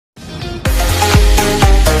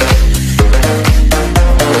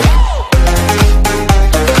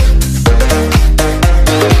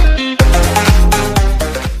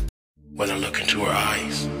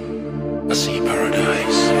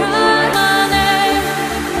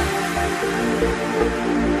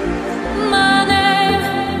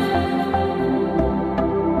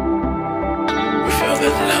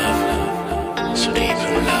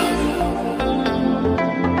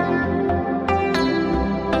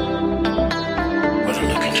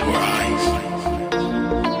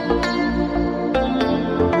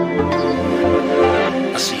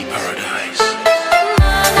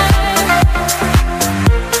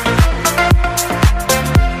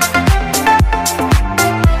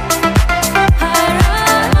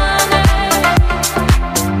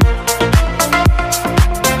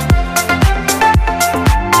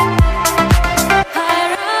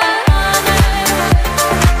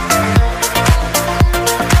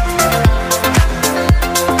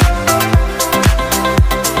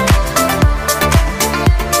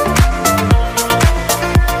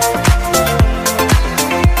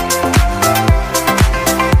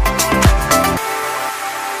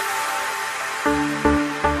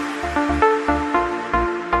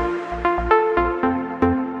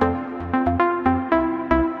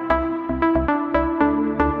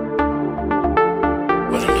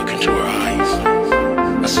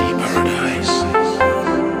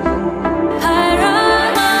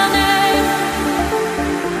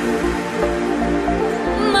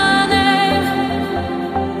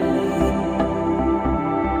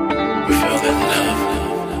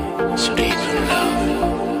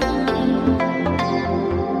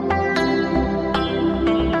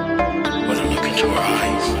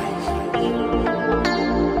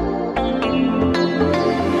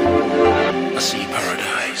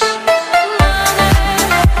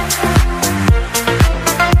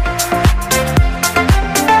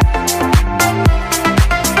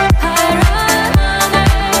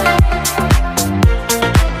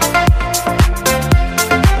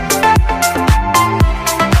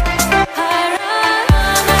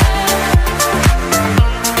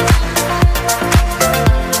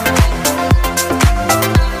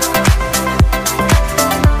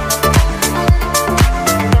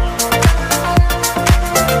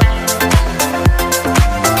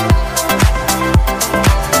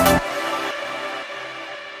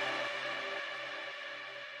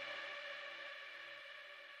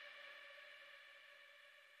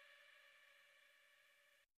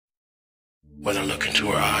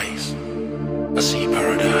see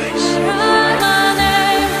paradise.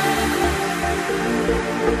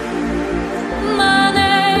 My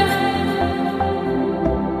name.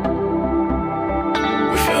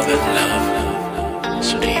 We feel that love,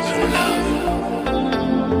 so deep in love.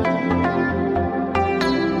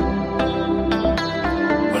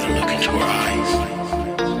 When I look into her eyes,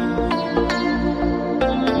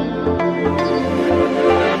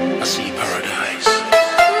 I see paradise.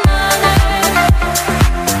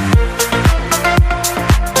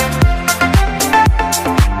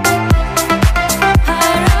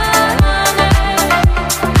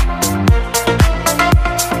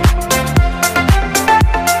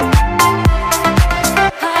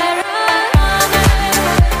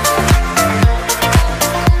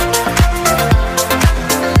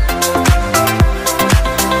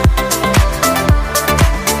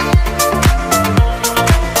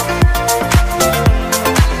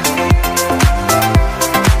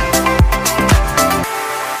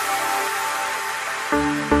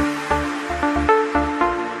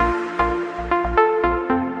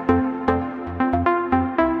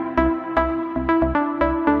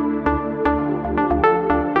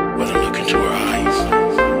 When I look into her eyes,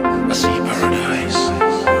 I see paradise.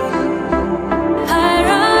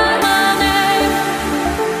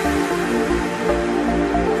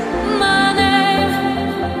 My name.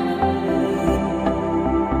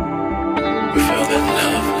 We feel that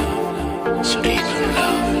love, so deep in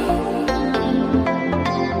love.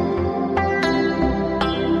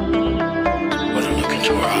 When I look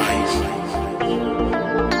into her eyes,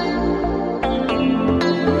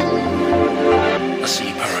 I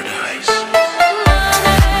see paradise.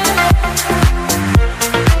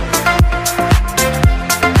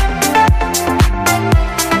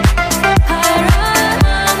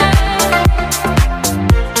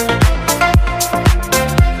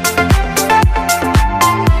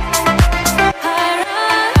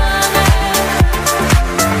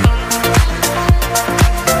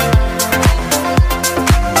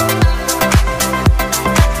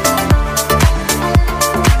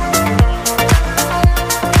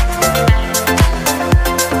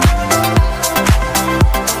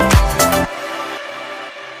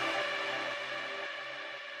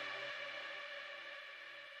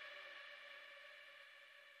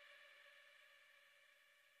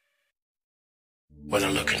 When I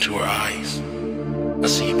look into her eyes, I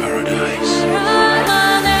see paradise.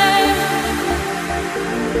 My name.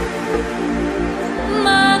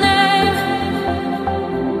 My name.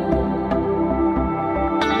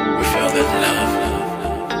 We feel that love,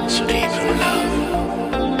 so deep in love.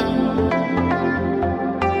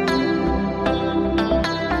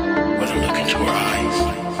 When I look into her eyes,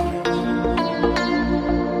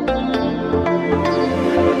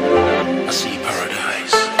 I see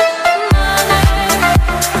paradise.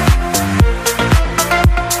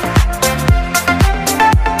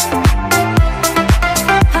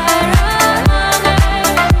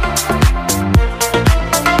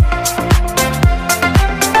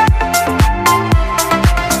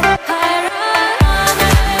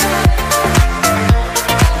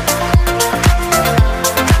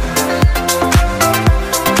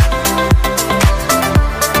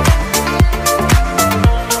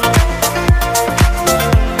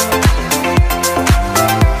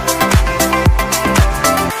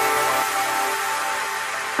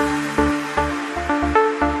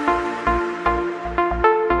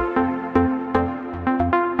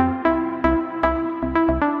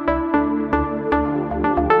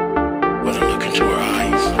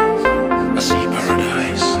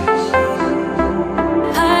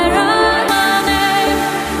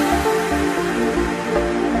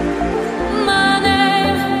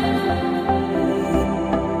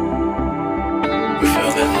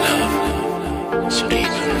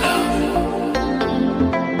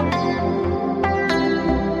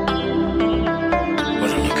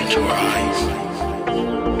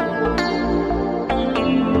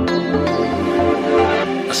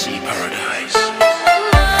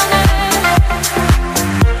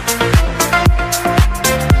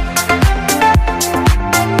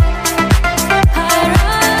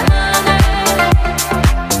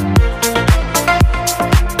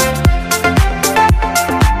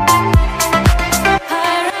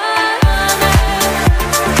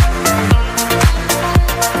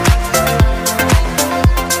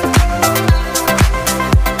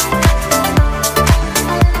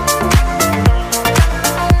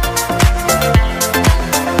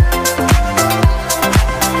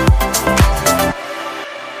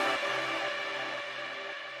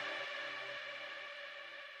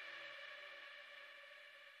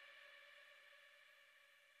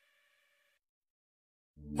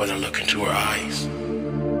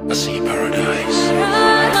 paradise.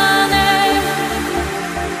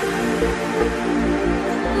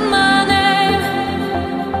 My name.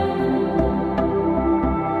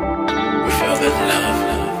 We feel that love,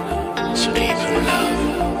 so deep in love.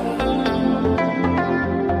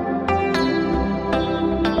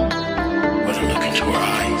 When I look into her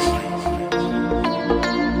eyes,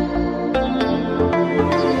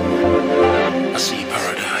 I see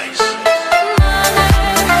paradise.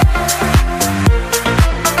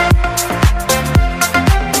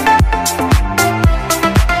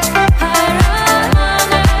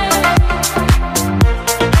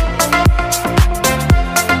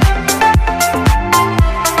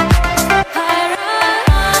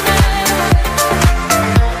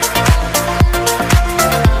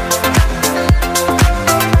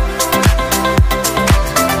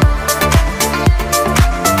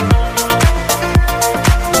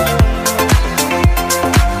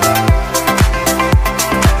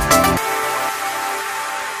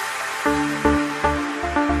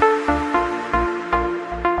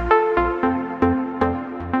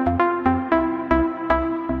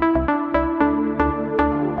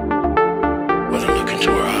 When I look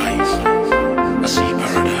into her eyes, I see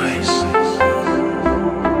paradise.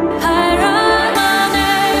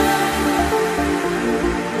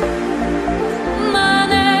 My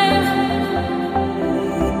name.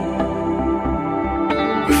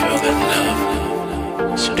 We feel that love,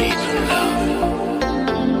 so deep in love.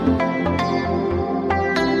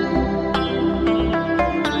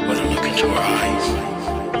 When I look into her eyes,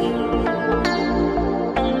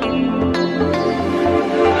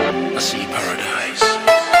 I see paradise.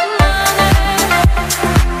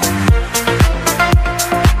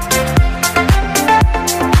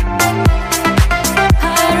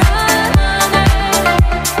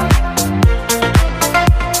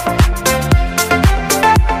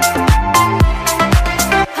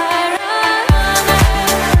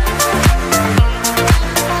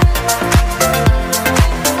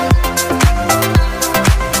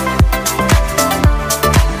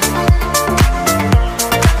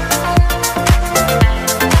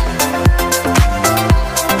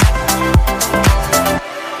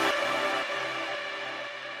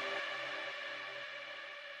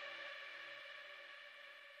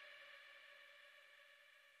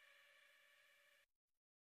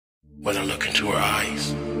 When I look into her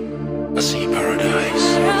eyes, I see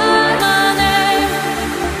paradise. My name.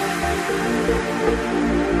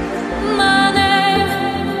 My name.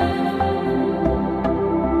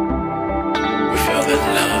 We feel that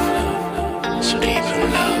love, so deep in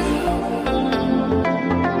love.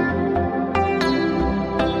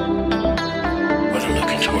 When I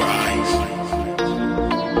look into her eyes,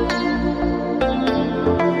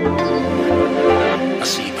 I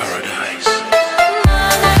see paradise.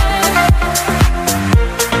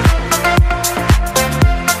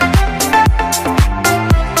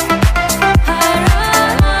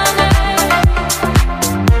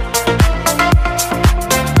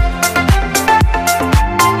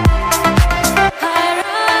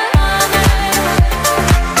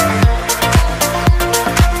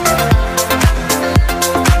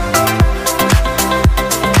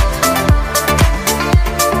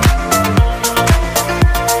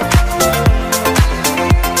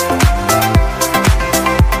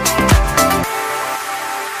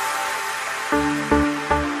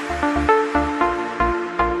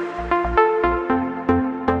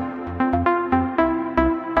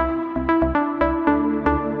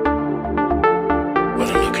 When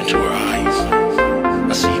I look into her eyes,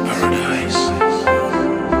 I see paradise.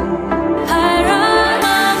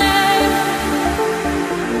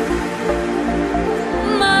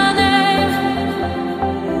 My name.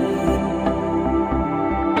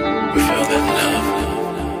 We feel that love,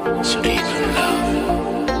 so deep in love.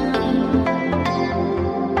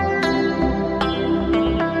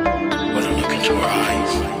 When I look into her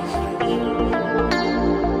eyes,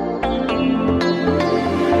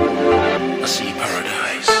 I see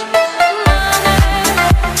paradise.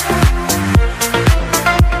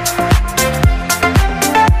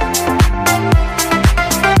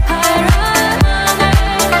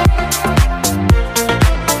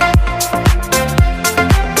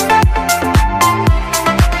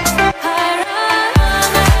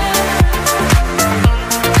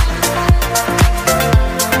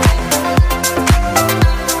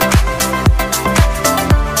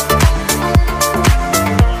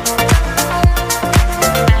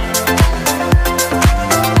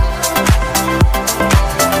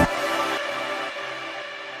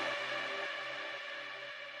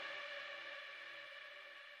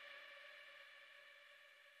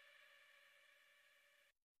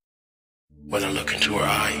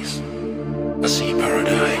 I see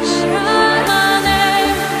paradise.